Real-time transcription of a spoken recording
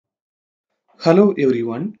Hello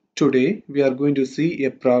everyone. Today we are going to see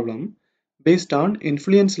a problem based on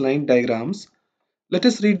influence line diagrams. Let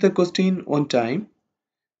us read the question one time.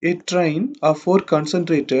 A train of 4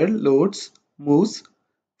 concentrated loads moves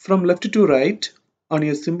from left to right on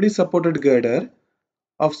a simply supported girder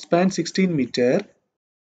of span 16 meter.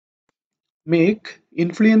 Make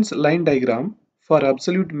influence line diagram for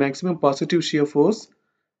absolute maximum positive shear force,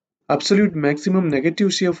 absolute maximum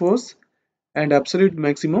negative shear force, and absolute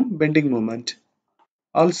maximum bending moment.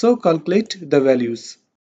 Also calculate the values.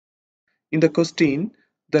 In the question,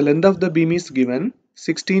 the length of the beam is given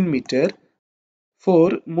 16 meter.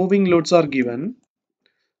 4 moving loads are given.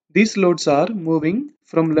 These loads are moving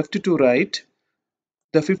from left to right.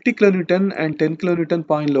 The 50 kN and 10 kN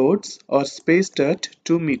point loads are spaced at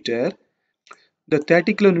 2 meter. The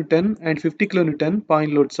 30 kN and 50 kN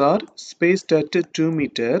point loads are spaced at 2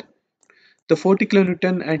 meter. The 40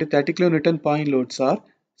 kN and 30 kN point loads are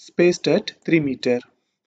spaced at 3 meter.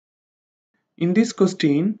 In this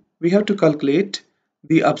question, we have to calculate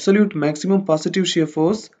the absolute maximum positive shear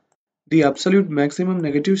force, the absolute maximum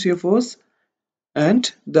negative shear force,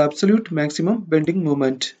 and the absolute maximum bending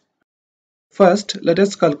moment. First, let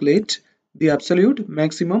us calculate the absolute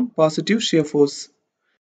maximum positive shear force.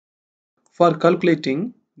 For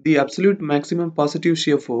calculating the absolute maximum positive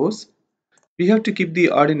shear force, we have to keep the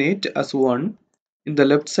ordinate as 1 in the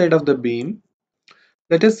left side of the beam.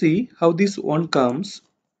 Let us see how this 1 comes.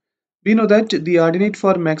 We know that the ordinate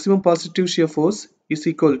for maximum positive shear force is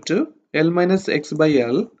equal to L minus x by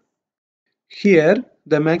L. Here,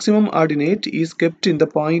 the maximum ordinate is kept in the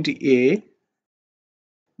point A.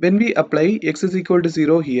 When we apply x is equal to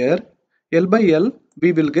 0 here, L by L,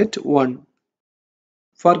 we will get 1.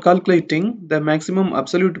 For calculating the maximum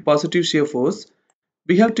absolute positive shear force,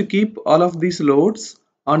 we have to keep all of these loads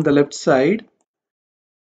on the left side,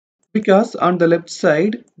 because on the left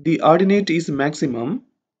side, the ordinate is maximum.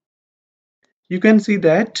 You can see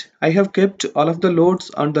that I have kept all of the loads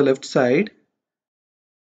on the left side.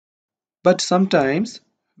 But sometimes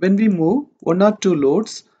when we move 1 or 2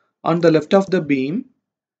 loads on the left of the beam,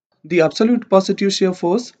 the absolute positive shear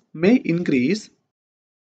force may increase.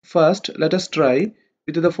 First, let us try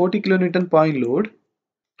with the 40 kN point load.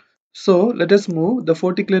 So let us move the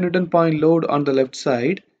 40 kN point load on the left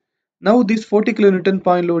side. Now this 40 kN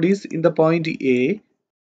point load is in the point A.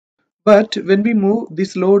 But when we move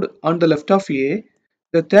this load on the left of A,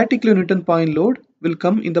 the 30 kN point load will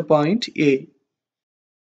come in the point A.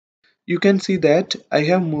 You can see that I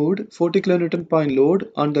have moved 40 kN point load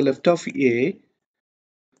on the left of A.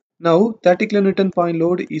 Now 30 kN point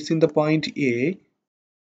load is in the point A.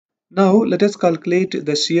 Now let us calculate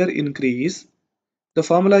the shear increase. The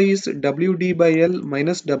formula is WD by L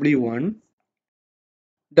minus W1.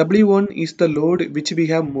 W1 is the load which we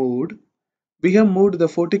have moved. We have moved the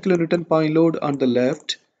 40 kN point load on the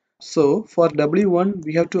left. So for W1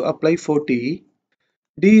 we have to apply 40.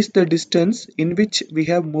 D is the distance in which we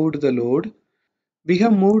have moved the load. We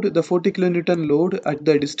have moved the 40 kN load at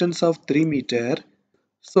the distance of 3 meter.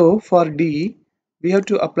 So for D, we have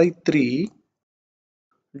to apply 3.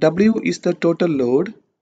 W is the total load.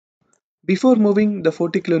 Before moving the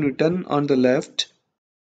 40 kN on the left,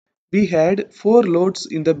 we had 4 loads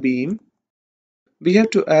in the beam. We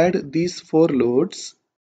have to add these 4 loads.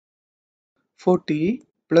 40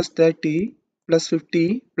 plus 30 plus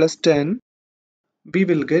 50 plus 10. We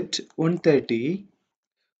will get 130.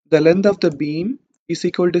 The length of the beam is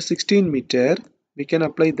equal to 16 meter. We can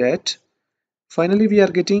apply that. Finally, we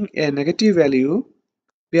are getting a negative value.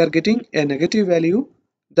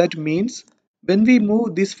 That means when we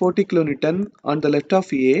move this 40 kN on the left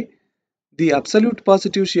of A, the absolute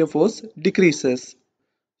positive shear force decreases.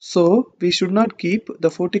 So we should not keep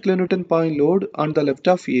the 40 kN point load on the left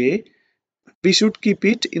of A. We should keep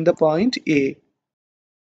it in the point A.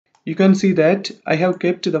 You can see that I have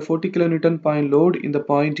kept the 40 kN point load in the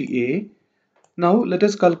point A. Now let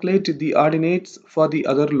us calculate the ordinates for the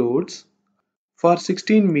other loads. For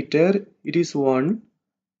 16 meter, it is 1,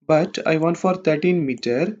 but I want for 13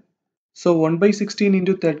 meter. So 1 by 16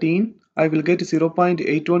 into 13, I will get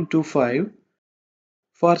 0.8125.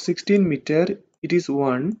 For 16 meter, it is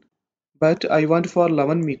 1, but I want for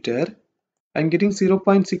 11 meter. I am getting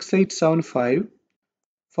 0.6875.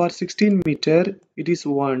 For 16 meter, it is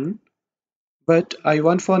 1, but I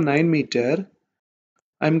want for 9 meter.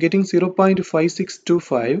 I am getting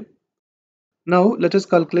 0.5625. Now let us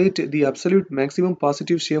calculate the absolute maximum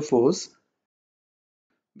positive shear force.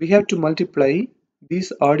 We have to multiply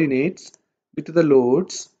these ordinates with the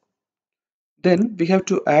loads. Then we have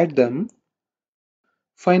to add them.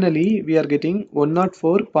 Finally, we are getting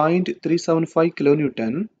 104.375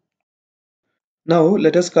 kN. Now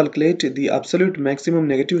let us calculate the absolute maximum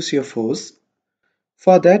negative shear force.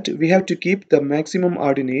 For that we have to keep the maximum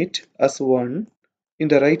ordinate as 1 in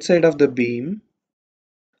the right side of the beam.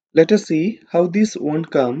 Let us see how this 1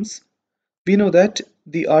 comes. We know that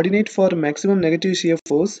the ordinate for maximum negative shear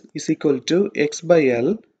force is equal to x by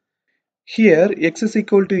L. Here x is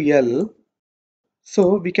equal to L,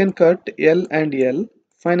 so we can cut L and L.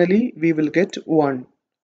 Finally we will get 1.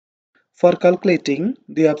 For calculating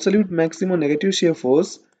the absolute maximum negative shear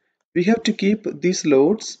force, we have to keep these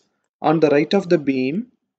loads on the right of the beam,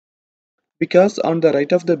 because on the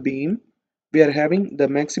right of the beam we are having the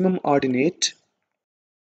maximum ordinate.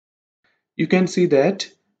 You can see that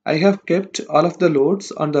I have kept all of the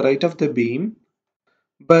loads on the right of the beam,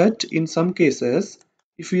 but in some cases,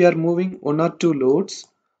 if we are moving one or two loads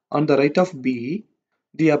on the right of B,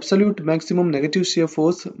 the absolute maximum negative shear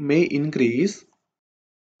force may increase.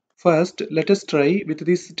 First, let us try with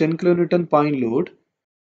this 10 kN point load.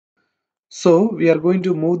 So we are going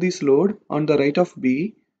to move this load on the right of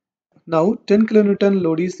B. Now 10 kN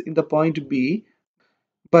load is in the point B,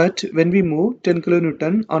 but when we move 10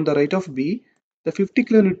 kN on the right of B, the 50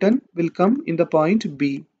 kN will come in the point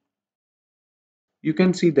B. You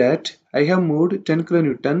can see that I have moved 10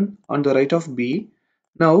 kN on the right of B.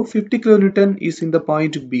 Now 50 kN is in the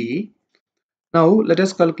point B. Now let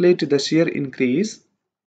us calculate the shear increase.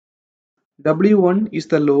 W1 is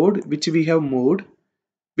the load which we have moved.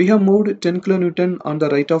 We have moved 10 kN on the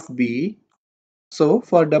right of B. So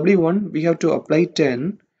for W1 we have to apply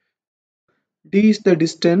 10. D is the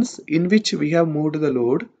distance in which we have moved the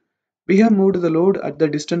load. We have moved the load at the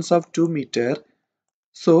distance of 2 meter.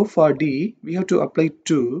 So for D we have to apply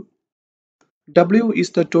 2. W is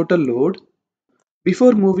the total load.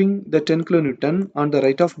 Before moving the 10 kN on the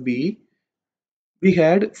right of B, we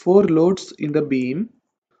had 4 loads in the beam.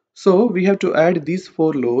 So we have to add these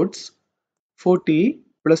 4 loads. 40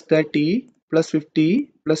 plus 30 plus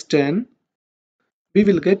 50 plus 10. We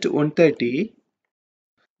will get 130.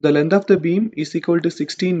 The length of the beam is equal to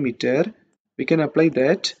 16 meter. We can apply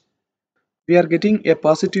that. We are getting a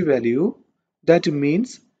positive value. That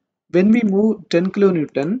means when we move 10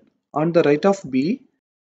 kN on the right of B,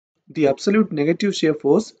 the absolute negative shear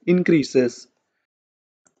force increases.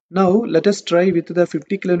 Now let us try with the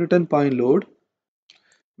 50 kN point load.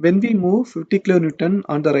 When we move 50 kN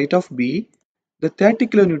on the right of B, the 30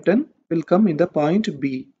 kN will come in the point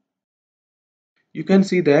B. You can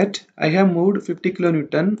see that I have moved 50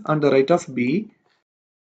 kN on the right of B.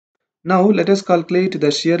 Now let us calculate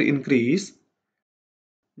the shear increase.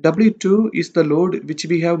 W2 is the load which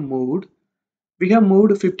we have moved. We have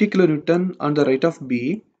moved 50 kN on the right of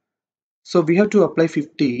B. So we have to apply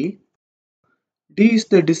 50. D is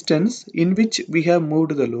the distance in which we have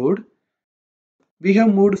moved the load. We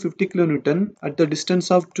have moved 50 kN at the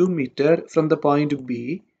distance of 2 meter from the point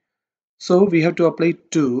B. So we have to apply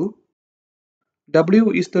 2.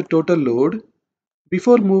 W is the total load.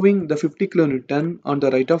 Before moving the 50 kN on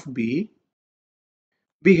the right of B,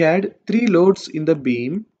 we had 3 loads in the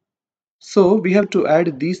beam. So we have to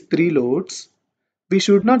add these 3 loads. We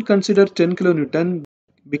should not consider 10 kN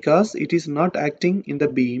because it is not acting in the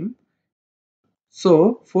beam.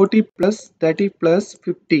 So 40 plus 30 plus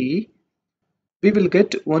 50, we will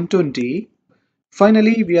get 120.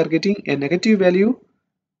 Finally, we are getting a negative value.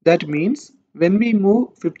 That means when we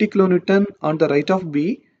move 50 kN on the right of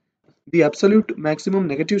B, the absolute maximum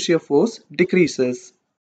negative shear force decreases.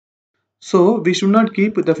 So we should not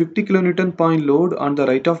keep the 50 kN point load on the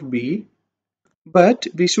right of B, but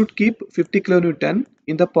we should keep 50 kN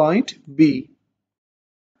in the point B.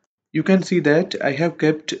 You can see that I have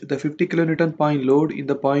kept the 50 kN point load in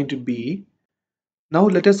the point B. Now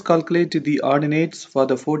let us calculate the ordinates for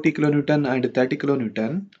the 40 kN and 30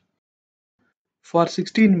 kN. For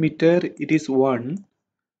 16 meter it is 1,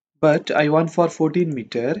 but I want for 14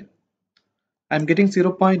 meter. I am getting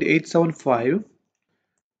 0.875.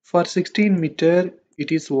 For 16 meter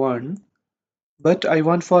it is 1, but I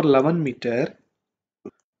want for 11 meter.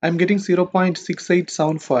 I am getting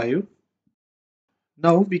 0.6875.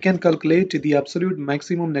 Now we can calculate the absolute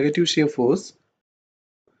maximum negative shear force.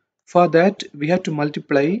 For that we have to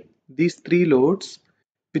multiply these 3 loads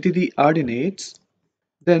with the ordinates.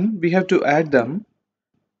 Then we have to add them.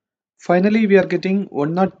 Finally we are getting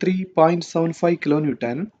 103.75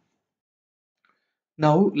 kN.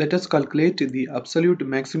 Now let us calculate the absolute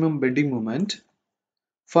maximum bending moment.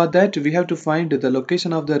 For that we have to find the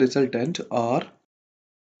location of the resultant, or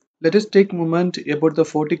let us take moment about the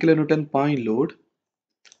 40 kN point load.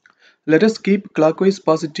 Let us keep clockwise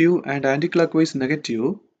positive and anti-clockwise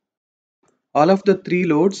negative. All of the 3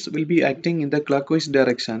 loads will be acting in the clockwise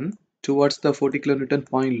direction towards the 40 kN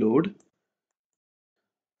point load.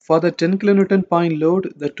 For the 10 kilonewton point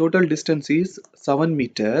load, the total distance is 7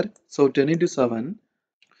 meter. So 10 into 7.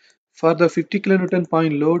 For the 50 kilonewton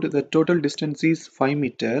point load, the total distance is 5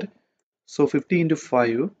 meter. So 50 into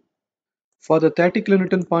 5. For the 30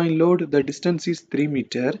 kilonewton point load, the distance is 3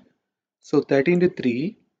 meter. So 30 into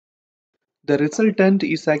 3. The resultant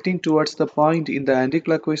is acting towards the point in the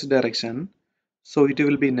anticlockwise direction. So it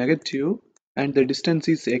will be negative and the distance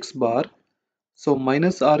is x bar. So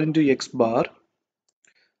minus r into x bar.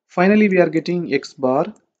 Finally, we are getting x bar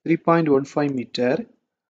 3.15 meter.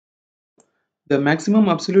 The maximum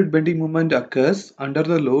absolute bending moment occurs under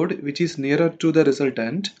the load which is nearer to the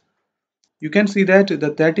resultant. You can see that the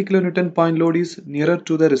 30 kilonewton point load is nearer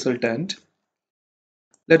to the resultant.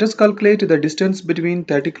 Let us calculate the distance between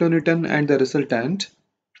 30 kilonewton and the resultant.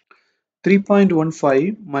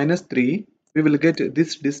 3.15 minus 3, we will get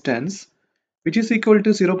this distance which is equal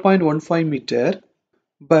to 0.15 meter,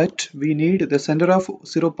 but we need the center of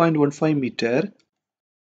 0.15 meter.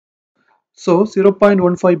 So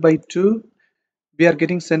 0.15 by 2, we are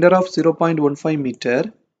getting center of 0.15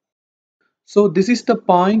 meter. So this is the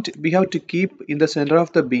point we have to keep in the center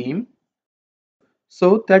of the beam.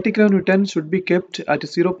 So 30 kilonewton should be kept at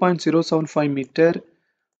 0.075 meter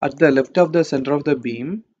at the left of the center of the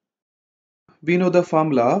beam. We know the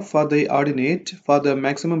formula for the ordinate for the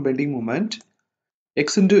maximum bending moment,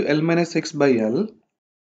 x into L minus x by L.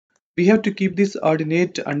 We have to keep this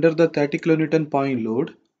ordinate under the 30 kilonewton point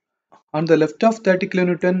load. On the left of 30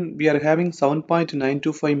 kilonewton, we are having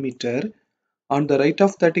 7.925 meter. On the right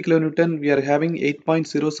of 30 kilonewton, we are having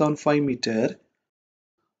 8.075 meter.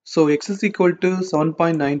 So x is equal to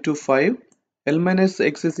 7.925, L minus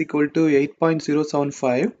x is equal to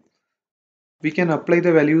 8.075. We can apply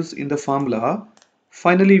the values in the formula.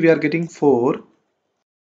 Finally, we are getting 4.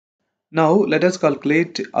 Now let us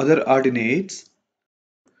calculate other ordinates.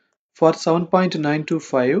 For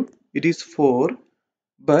 7.925, it is 4,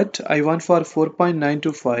 but I want for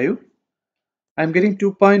 4.925. I am getting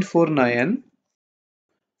 2.49.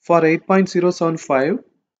 For 8.075,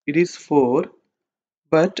 it is 4,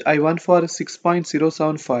 but I want for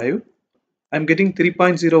 6.075. I am getting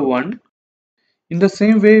 3.01. In the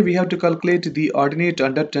same way, we have to calculate the ordinate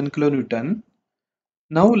under 10 kilonewton.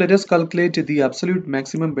 Now let us calculate the absolute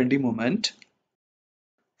maximum bending moment.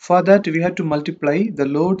 For that, we have to multiply the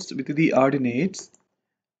loads with the ordinates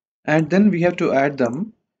and then we have to add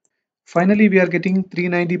them. Finally, we are getting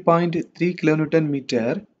 390.3 kilonewton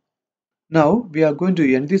meter. Now we are going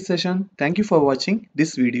to end this session. Thank you for watching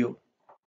this video.